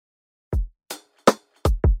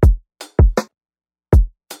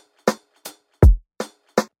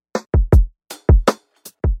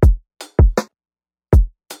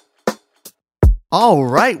All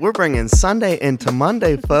right, we're bringing Sunday into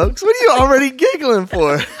Monday, folks. What are you already giggling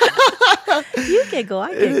for? You giggle,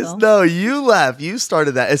 I giggle. No, you laugh. You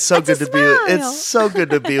started that. It's so That's good a to be. smile. It's so good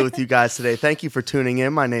to be with you guys today. Thank you for tuning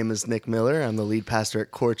in. My name is Nick Miller. I'm the lead pastor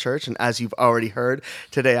at Core Church, and as you've already heard,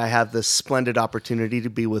 today I have the splendid opportunity to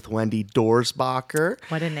be with Wendy Dorsbacher.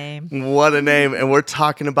 What a name. What a name. And we're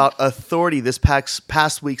talking about authority, this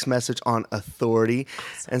past week's message on authority.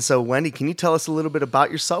 And so, Wendy, can you tell us a little bit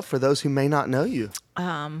about yourself for those who may not know you?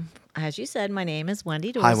 As you said, my name is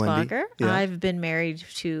Wendy Hi, Wendy. Dorsbacher. Yeah. I've been married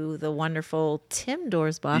to the wonderful Tim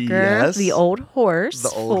Dorsbacher, Yes. the old horse, The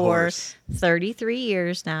old for horse. 33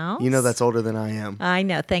 years now. You know that's older than I am. I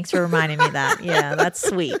know. Thanks for reminding me that. Yeah, that's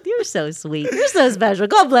sweet. You're so sweet. You're so special.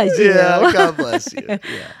 God bless you. Yeah, God bless you.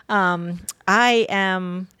 Yeah. I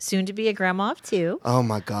am soon to be a grandma of two. Oh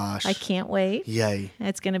my gosh. I can't wait. Yay.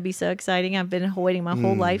 It's going to be so exciting. I've been waiting my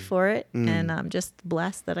whole life for it, and I'm just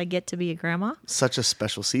blessed that I get to be a grandma. Such a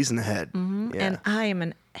special season ahead. Yeah. And I am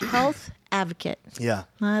an health advocate. Yeah.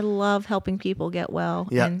 I love helping people get well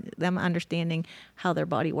Yeah. and them understanding how their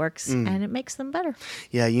body works, and it makes them better.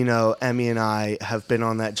 Yeah, you know, Emmy and I have been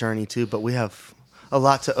on that journey too, but we have a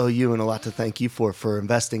lot to owe you and a lot to thank you for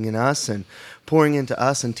investing in us and pouring into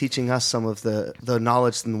us and teaching us some of the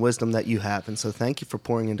knowledge and wisdom that you have. And so thank you for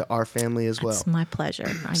pouring into our family as well. It's my pleasure.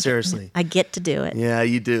 Seriously. I get to do it. Yeah,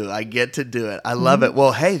 you do. I get to do it. I love it.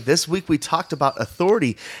 Well, hey, this week we talked about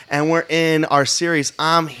authority, and we're in our series,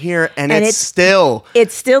 I'm Here, and it's still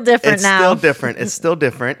different it's now. still different. It's still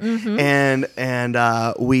different.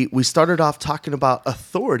 And we started off talking about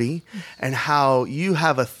authority and how you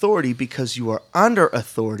have authority because you are under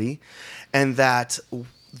authority, and that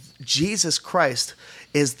Jesus Christ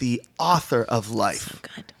is the author of life. So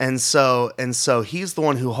good. And so he's the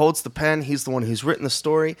one who holds the pen. He's the one who's written the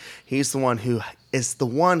story. He's the one who is the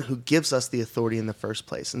one who gives us the authority in the first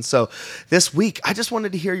place. And so this week, I just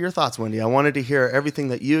wanted to hear your thoughts, Wendy. I wanted to hear everything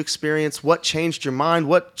that you experienced, what changed your mind,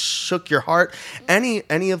 what shook your heart, any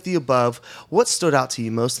of the above. What stood out to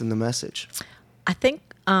you most in the message? I think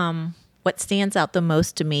what stands out the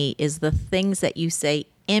most to me is the things that you say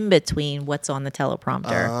in between what's on the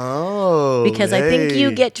teleprompter. Oh, Because I think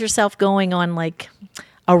you get yourself going on like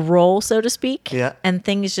a roll, so to speak, Yeah. and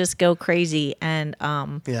things just go crazy. And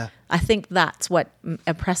Yeah. I think that's what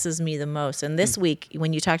impresses me the most. And this week,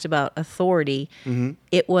 when you talked about authority,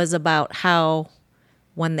 it was about how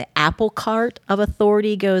when the apple cart of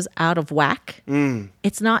authority goes out of whack,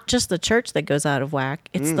 it's not just the church that goes out of whack,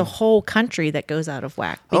 it's the whole country that goes out of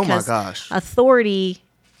whack. Oh my Because gosh. authority,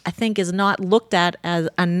 I think, is not looked at as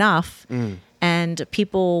enough, and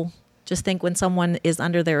people just think when someone is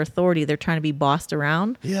under their authority, they're trying to be bossed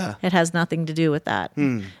around. Yeah. It has nothing to do with that.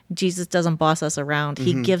 Jesus doesn't boss us around.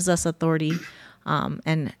 He gives us authority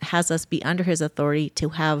and has us be under his authority to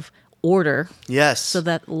have order Yes. so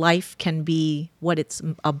that life can be what it's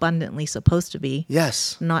abundantly supposed to be,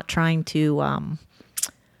 Yes. not trying to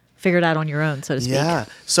figure it out on your own, so to speak. Yeah.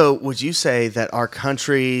 So would you say that our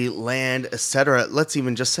country, land, etc., let's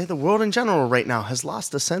even just say the world in general right now has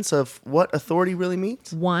lost a sense of what authority really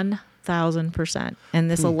means? 1,000%.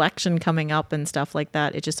 And this election coming up and stuff like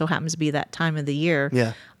that, it just so happens to be that time of the year.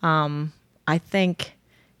 Yeah. I think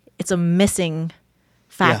it's a missing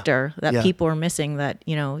factor that Yeah. people are missing, that,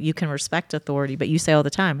 you know, you can respect authority, but you say all the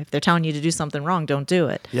time, if they're telling you to do something wrong, don't do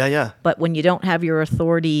it. Yeah. Yeah. But when you don't have your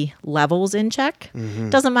authority levels in check,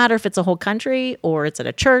 doesn't matter if it's a whole country or it's at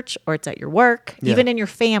a church or it's at your work, Yeah. even in your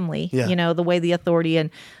family, Yeah. you know, the way the authority and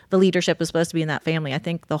the leadership is supposed to be in that family. I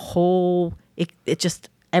think the whole, it just,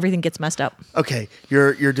 everything gets messed up. Okay,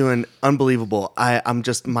 you're doing unbelievable.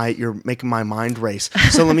 You're making my mind race.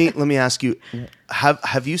 So let me ask you,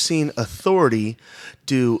 have you seen authority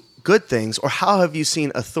do good things, or how have you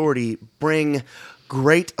seen authority bring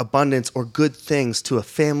great abundance or good things to a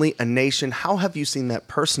family, a nation? How have you seen that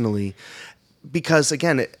personally? Because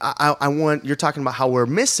again, I want, you're talking about how we're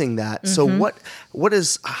missing that. So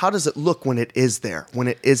how does it look when it is there, when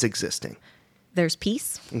it is existing? There's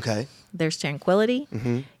peace. Okay. There's tranquility.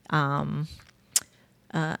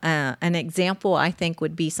 An example, I think,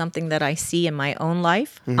 would be something that I see in my own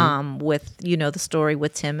life with, you know, the story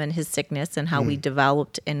with Tim and his sickness and how we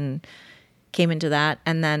developed and came into that.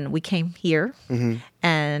 And then we came here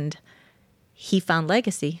and he found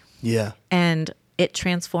legacy, Yeah. and it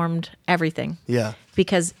transformed everything. Yeah.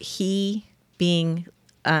 Because he being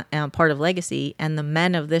part of legacy and the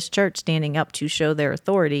men of this church standing up to show their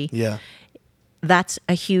authority, Yeah. that's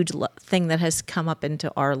a huge thing that has come up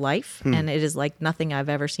into our life, and it is like nothing I've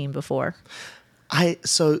ever seen before.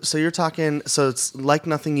 So you're talking, so it's like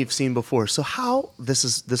nothing you've seen before. So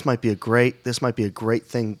this might be a great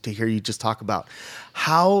thing to hear you just talk about.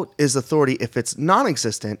 How is authority, if it's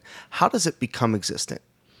non-existent, how does it become existent?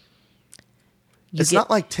 It's not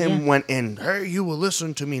like Tim went in, hey, you will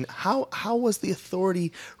listen to me. How was the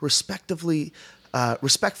authority respectfully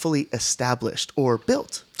established or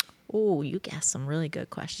built? Oh, you asked some really good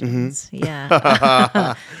questions. Mm-hmm. Yeah.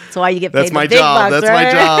 That's why you get paid That's my the big job. bucks, That's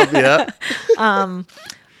right? my job. Yeah.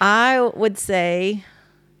 I would say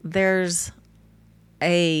there's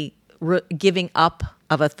giving up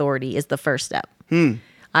of authority is the first step.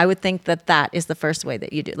 I would think that is the first way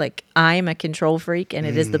that you do. Like, I'm a control freak, and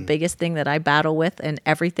it is the biggest thing that I battle with in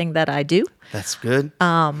everything that I do. That's good.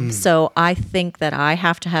 So I think that I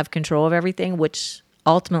have to have control of everything, which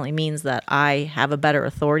ultimately means that I have a better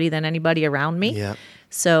authority than anybody around me. Yeah.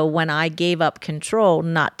 So when I gave up control,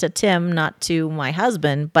 not to Tim, not to my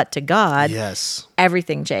husband, but to God, yes,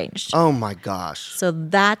 everything changed. Oh my gosh. So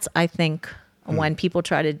that's, I think, when people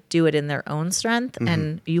try to do it in their own strength,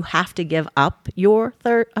 and you have to give up your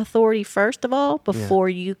authority first of all before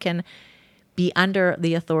you can be under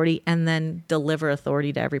the authority and then deliver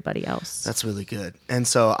authority to everybody else. That's really good. And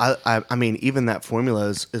so I mean, even that formula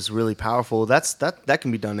is really powerful. That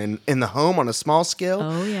can be done in the home on a small scale.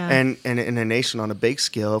 Oh, yeah. And in a nation on a big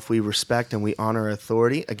scale, if we respect and we honor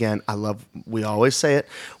authority. Again, we always say it,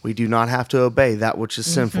 we do not have to obey that which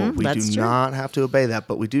is sinful. We do not have to obey that,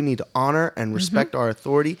 but we do need to honor and respect our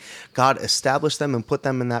authority. God established them and put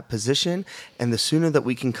them in that position. And the sooner that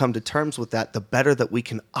we can come to terms with that, the better that we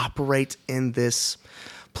can operate in this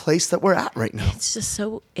place that we're at right now. It's just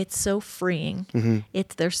it's so freeing.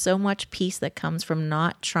 There's so much peace that comes from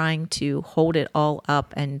not trying to hold it all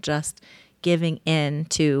up and just giving in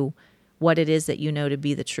to what it is that you know to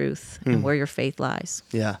be the truth and where your faith lies.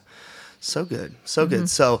 Yeah. So good. So good.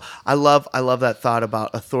 So I love that thought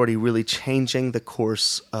about authority really changing the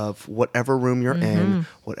course of whatever room you're in,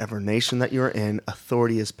 whatever nation that you're in.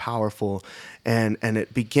 Authority is powerful, and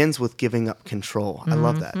it begins with giving up control. I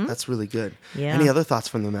love that. That's really good. Yeah. Any other thoughts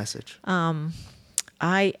from the message?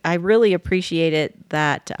 I really appreciate it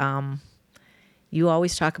that you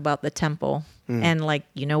always talk about the temple and, like,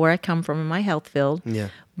 you know where I come from in my health field. Yeah.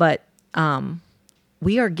 But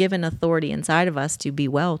we are given authority inside of us to be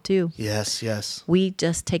well too. Yes, yes. We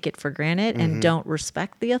just take it for granted and don't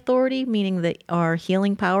respect the authority, meaning that our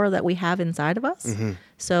healing power that we have inside of us.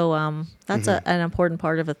 So that's an important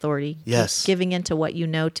part of authority. Yes. Giving into what you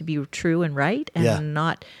know to be true and right, and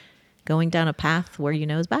not going down a path where you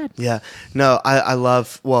know is bad. Yeah. No, I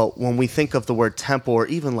love, well, when we think of the word temple or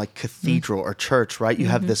even like cathedral or church, right? You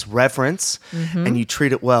have this reverence and you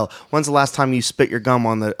treat it well. When's the last time you spit your gum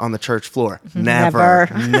on the church floor? Never.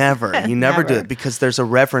 You never do it because there's a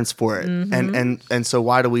reverence for it. And so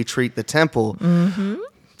why do we treat the temple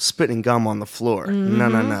spitting gum on the floor?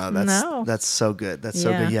 No. That's so good. That's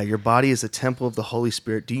so good. Yeah, your body is a temple of the Holy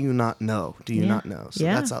Spirit. Do you not know? Do you not know? So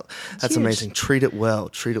that's amazing. Treat it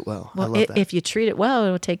well. Well, I love that. If you treat it well,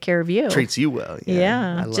 it will take care of you. Treats you well.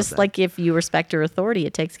 Yeah. I love Just that. like if you respect your authority,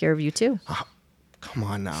 it takes care of you too. Come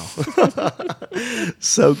on now.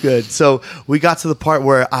 So good. So we got to the part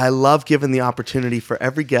where I love giving the opportunity for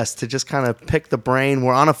every guest to just kind of pick the brain.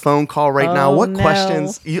 We're on a phone call right now. What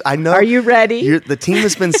questions? I know. Are you ready? The team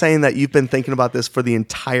has been saying that you've been thinking about this for the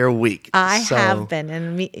entire week. I have been.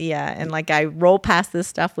 And like I roll past this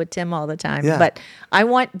stuff with Tim all the time. Yeah. But I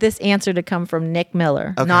want this answer to come from Nick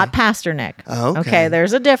Miller, not Pastor Nick. Oh, okay.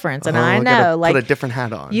 There's a difference. And I know, like, put a different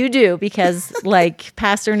hat on. You do, because like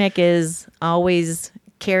Pastor Nick is always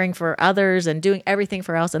caring for others and doing everything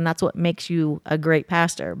for us, and that's what makes you a great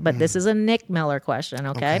pastor. But this is a Nick Miller question,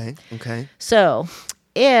 okay? Okay. So,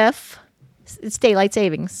 if it's daylight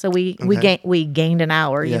savings, so we gained an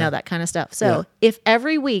hour, you know, that kind of stuff. So, if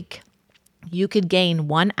every week you could gain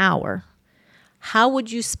 1 hour, how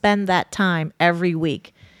would you spend that time every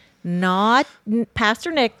week? Not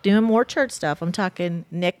Pastor Nick doing more church stuff. I'm talking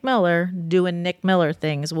Nick Miller doing Nick Miller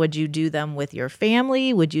things. Would you do them with your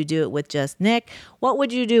family? Would you do it with just Nick? What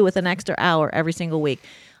would you do with an extra hour every single week?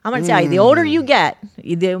 I'm going to tell you, the older you get,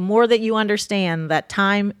 the more that you understand that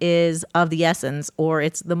time is of the essence, or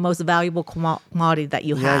it's the most valuable commodity that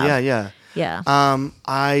you have. Yeah.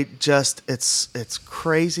 It's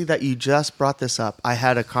crazy that you just brought this up. I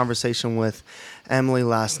had a conversation with Emily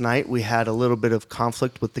last night. We had a little bit of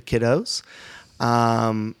conflict with the kiddos,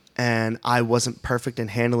 and I wasn't perfect in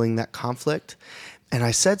handling that conflict. And I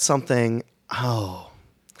said something, I'm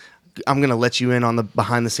going to let you in on the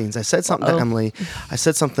behind the scenes. I said something to Emily.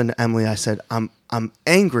 I said, I'm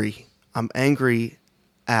angry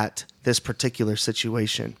at this particular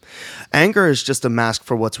situation. Anger is just a mask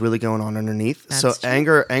for what's really going on underneath. That's so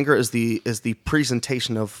true. anger is the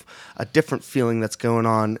presentation of a different feeling that's going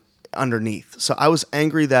on underneath. So I was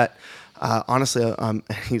angry that honestly,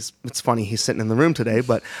 it's funny, he's sitting in the room today,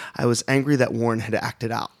 but I was angry that Warren had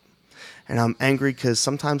acted out. And I'm angry because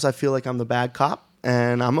sometimes I feel like I'm the bad cop,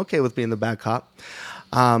 and I'm okay with being the bad cop.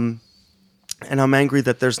 And I'm angry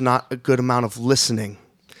that there's not a good amount of listening.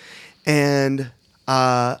 And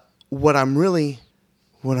what I'm really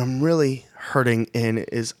hurting in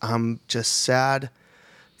is I'm just sad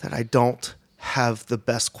that I don't have the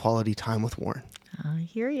best quality time with Warren. I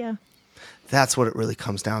hear you. That's what it really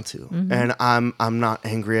comes down to. Mm-hmm. And I'm not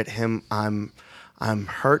angry at him. I'm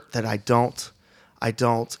hurt that I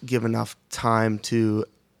don't give enough time to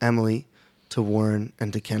Emily, to Warren,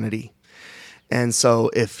 and to Kennedy. And so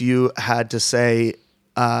if you had to say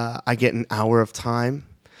I get an hour of time,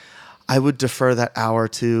 I would defer that hour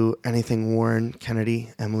to anything Warren,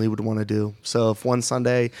 Kennedy, Emily would want to do. So if one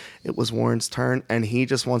Sunday it was Warren's turn and he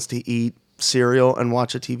just wants to eat cereal and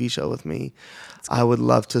watch a TV show with me, I would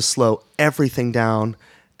love to slow everything down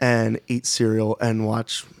and eat cereal and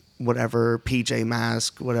watch whatever PJ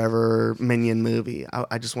Masks, whatever Minion movie.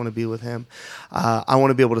 I just want to be with him. I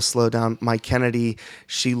want to be able to slow down. My Kennedy,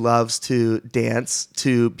 she loves to dance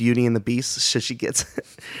to Beauty and the Beast. So she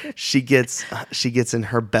gets in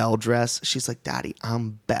her Belle dress. She's like, "Daddy,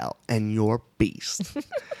 I'm Belle and you're Beast."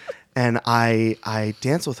 And I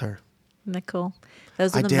dance with her. Isn't that cool?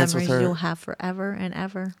 Those are the memories you'll have forever and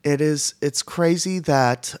ever. It's crazy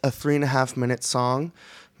that a 3.5 minute song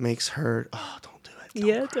makes her, don't do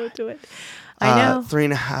it. Don't do it. I know.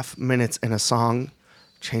 3.5 minutes in a song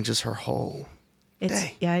changes her whole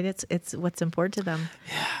day. Yeah, it's what's important to them.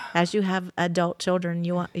 Yeah. As you have adult children,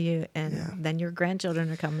 then your grandchildren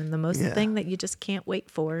are coming. The most thing that you just can't wait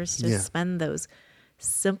for is to spend those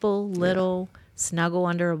simple little snuggle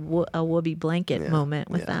under a whoopee blanket moment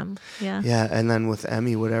with them. Yeah, and then with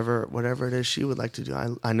Emmy, whatever it is she would like to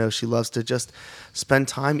do. I know she loves to just spend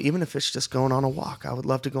time, even if it's just going on a walk. I would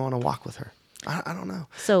love to go on a walk with her. I don't know.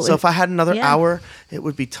 So if I had another hour, it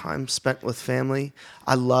would be time spent with family.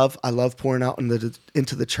 I love pouring out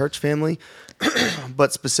into the church family,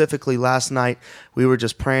 but specifically last night we were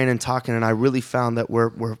just praying and talking, and I really found that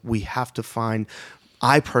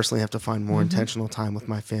I personally have to find more intentional time with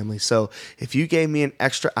my family. So if you gave me an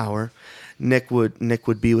extra hour, Nick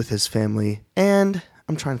would be with his family, and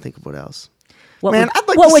I'm trying to think of what else.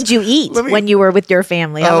 What would you eat when you were with your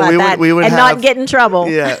family? How about that? We would not get in trouble.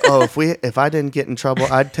 Yeah. Oh, if I didn't get in trouble,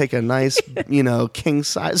 I'd take a nice, king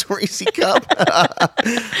size Reese cup.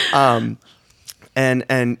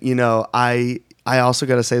 I also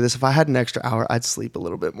got to say this. If I had an extra hour, I'd sleep a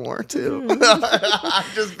little bit more too. I'm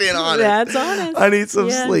just being honest. That's honest. I need some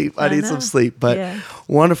sleep. I need some sleep. But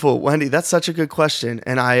wonderful. Wendy, that's such a good question.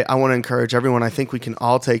 And I want to encourage everyone. I think we can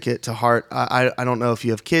all take it to heart. I don't know if you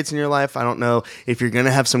have kids in your life. I don't know if you're going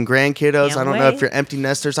to have some grandkiddos. I don't know if you're empty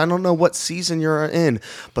nesters. I don't know what season you're in.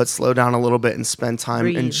 But slow down a little bit and spend time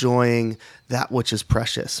enjoying that which is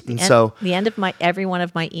precious. And so the end of every one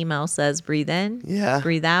of my emails says, breathe in,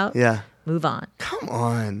 breathe out. Yeah. Move on. Come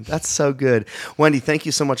on. That's so good. Wendy, thank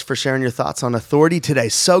you so much for sharing your thoughts on authority today.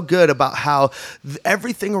 So good about how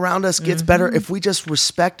everything around us gets better if we just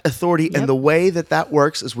respect authority. And the way that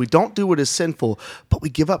works is we don't do what is sinful, but we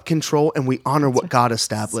give up control and we honor what God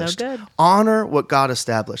established. So good. Honor what God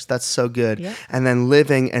established. That's so good. Yep. And then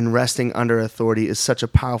living and resting under authority is such a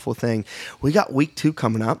powerful thing. We got week 2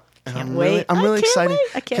 coming up. And I'm really excited.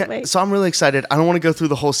 I can't wait. So I'm really excited. I don't want to go through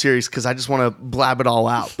the whole series because I just want to blab it all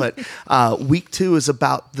out. But week 2 is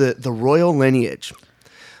about the royal lineage.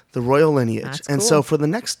 The royal lineage. That's and cool. So for the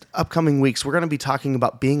next upcoming weeks, we're going to be talking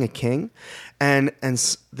about being a king. And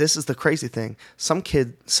this is the crazy thing. Some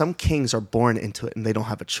kings are born into it and they don't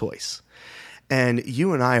have a choice. And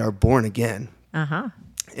you and I are born again.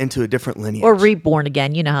 Into a different lineage. Or reborn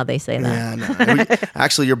again. You know how they say that. Yeah, no.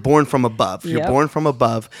 Actually, you're born from above. You're born from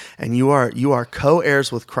above, and you are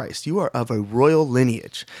co-heirs with Christ. You are of a royal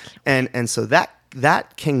lineage. And so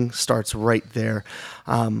that king starts right there.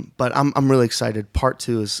 But I'm really excited. Part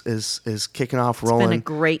 2 is kicking off, rolling. It's been a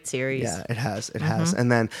great series. Yeah, it has. It has.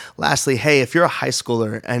 And then lastly, hey, if you're a high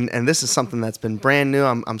schooler, and this is something that's been brand new,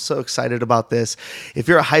 I'm so excited about this. If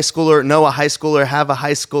you're a high schooler, know a high schooler, have a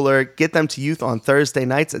high schooler, get them to youth on Thursday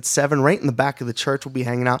nights at 7, right in the back of the church. We'll be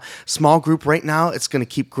hanging out. Small group right now. It's going to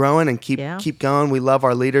keep growing and keep going. We love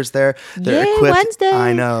our leaders there. They're equipped. Wednesday.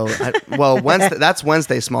 I know. Wednesday, that's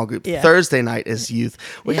Wednesday small group. Yeah. Thursday night is this youth.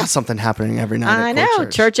 We got something happening every night. I at know. Core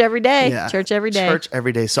Church every day. Yeah. Church every day. Church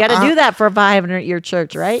every day. So Got to do that for a 500-year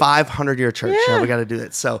church, right? 500-year church. Yeah. Yeah, we got to do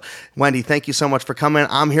it. So, Wendy, thank you so much for coming.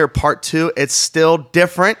 I'm here part 2. It's still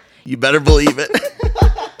different. You better believe it.